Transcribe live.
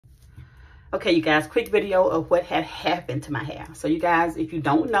Okay, you guys, quick video of what had happened to my hair. So you guys, if you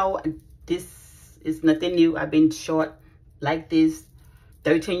don't know, this is nothing new. I've been short like this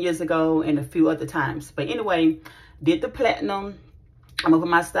 13 years ago and a few other times. But anyway, did the platinum. I'm gonna put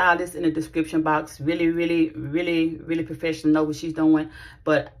my stylist in the description box. Really professional, know what she's doing.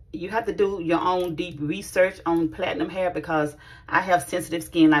 But you have to do your own deep research on platinum hair because I have sensitive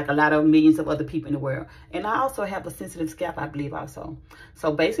skin like a lot of millions of other people in the world. And I also have a sensitive scalp, I believe also.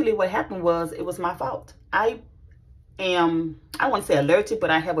 So basically what happened was, it was my fault. I wouldn't say allergic, but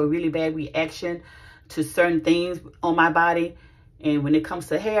I have a really bad reaction to certain things on my body. And when it comes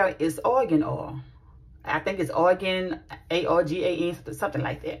to hair, it's argan oil. I think it's argan, A-R-G-A-N, something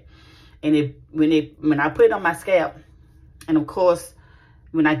like that. And when I put it on my scalp, and of course,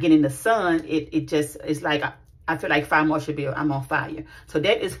 when I get in the sun, it's like, I feel like Fire Marshal Bill, I'm on fire. So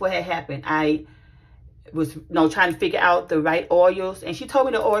that is what had happened. I was trying to figure out the right oils. And she told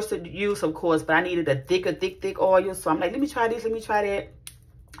me the oils to use, of course, but I needed a thick oil. So I'm like, let me try this, let me try that.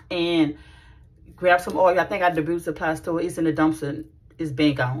 And grab some oil. I think at the beauty supply store. It's in the dumpster. It's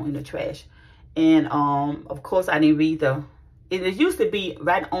been gone in the trash. And of course, I didn't read it used to be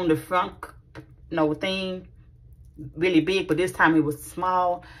right on the front, thing, really big, but this time it was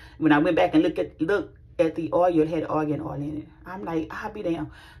small. When I went back and looked at the oil, it had argan oil in it. I'm like, I'll be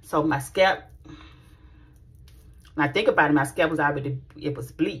damn. So my scalp, when I think about it, my scalp was it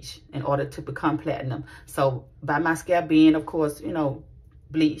was bleached in order to become platinum. So by my scalp being, of course,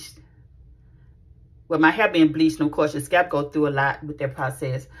 bleached, well, my hair being bleached, and of course, your scalp go through a lot with that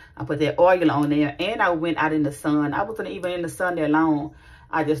process. I put that oil on there, and I went out in the sun. I wasn't even in the sun that long.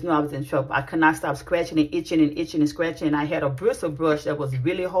 I just knew I was in trouble. I could not stop scratching and itching and scratching. And I had a bristle brush that was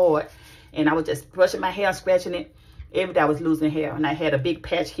really hard, and I was just brushing my hair, scratching it. Every day I was losing hair, and I had a big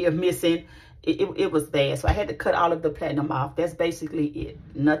patch here missing. It was bad, so I had to cut all of the platinum off. That's basically it.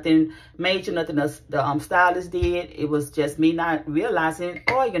 Nothing major, nothing else the stylist did. It was just me not realizing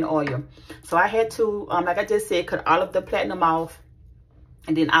oil. So I had to, like I just said, cut all of the platinum off.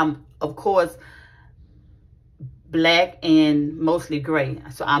 And then I'm, of course, black and mostly gray.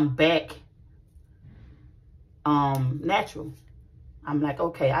 So I'm back natural. I'm like,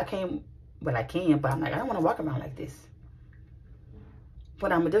 okay, I can, but I don't want to walk around like this.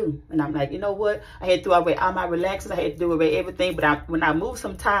 What I'm gonna do? And I'm like, you know what? I had to throw away all my relaxers. I had to do away everything. But when I moved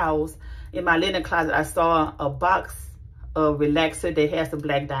some towels in my linen closet, I saw a box of relaxer that has the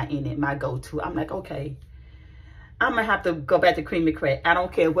black dye in it, my go-to. I'm like, okay, I'm gonna have to go back to Creamy Crack. I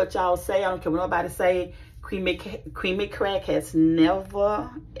don't care what y'all say. I don't care what nobody say. Creamy Crack has never,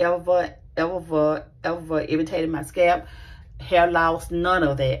 ever irritated my scalp, hair loss, none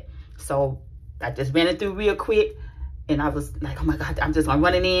of that. So I just ran it through real quick. And I was like, oh my God, I'm just gonna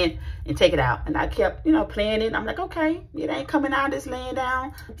run it in and take it out. And I kept, playing it. I'm like, okay, it ain't coming out, it's laying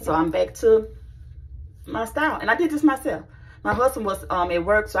down. So I'm back to my style. And I did this myself. My husband was at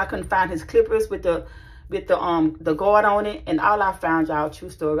work, so I couldn't find his clippers with the guard on it. And all I found, y'all,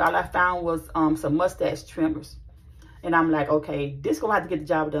 true story, all I found was some mustache trimmers. And I'm like, okay, this gonna have to get the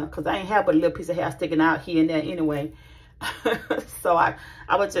job done, because I ain't have but a little piece of hair sticking out here and there anyway. So I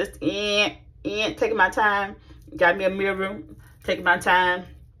was just taking my time. Got me a mirror, taking my time.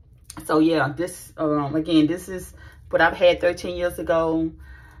 So yeah, this again, this is what I've had 13 years ago,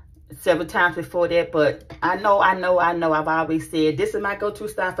 several times before that. But I know, I've always said, this is my go-to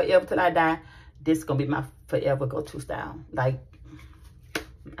style forever till I die. This is gonna be my forever go-to style. Like,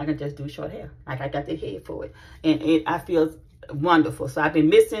 I can just do short hair. Like, I got the head for it. And I feel wonderful. So I've been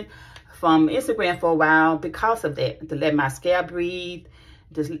missing from Instagram for a while because of that, to let my scalp breathe,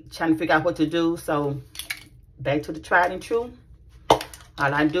 just trying to figure out what to do. So back to the tried and true.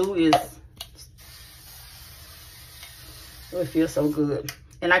 All I do is, it feels so good.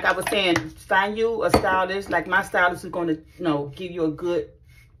 And like I was saying, find you a stylist. Like my stylist is going to, give you a good,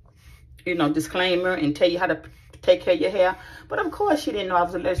 disclaimer and tell you how to take care of your hair. But of course, she didn't know I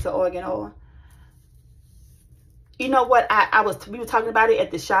was allergic to argan oil. You know what? We were talking about it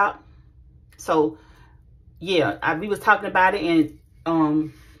at the shop. So yeah, we was talking about it,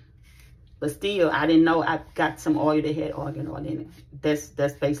 and but still, I didn't know I got some oil that had argan oil in it.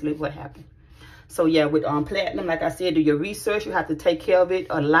 That's basically what happened. So yeah, with platinum, like I said, do your research. You have to take care of it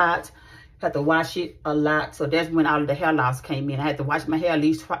a lot. You have to wash it a lot. So that's when all of the hair loss came in. I had to wash my hair at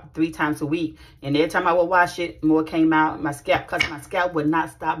least 3 times a week. And every time I would wash it, more came out. My scalp, because my scalp would not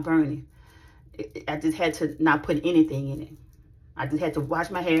stop burning. I just had to not put anything in it. I just had to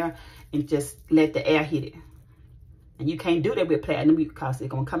wash my hair and just let the air hit it. And you can't do that with platinum because it's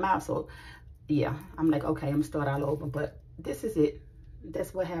going to come out. So, yeah, I'm like, okay, I'm going to start all over. But this is it.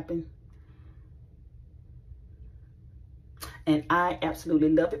 That's what happened. And I absolutely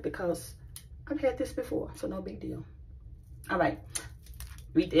love it because I've had this before, so no big deal. All right.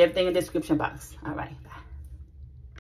 Read everything in the description box. All right. Bye.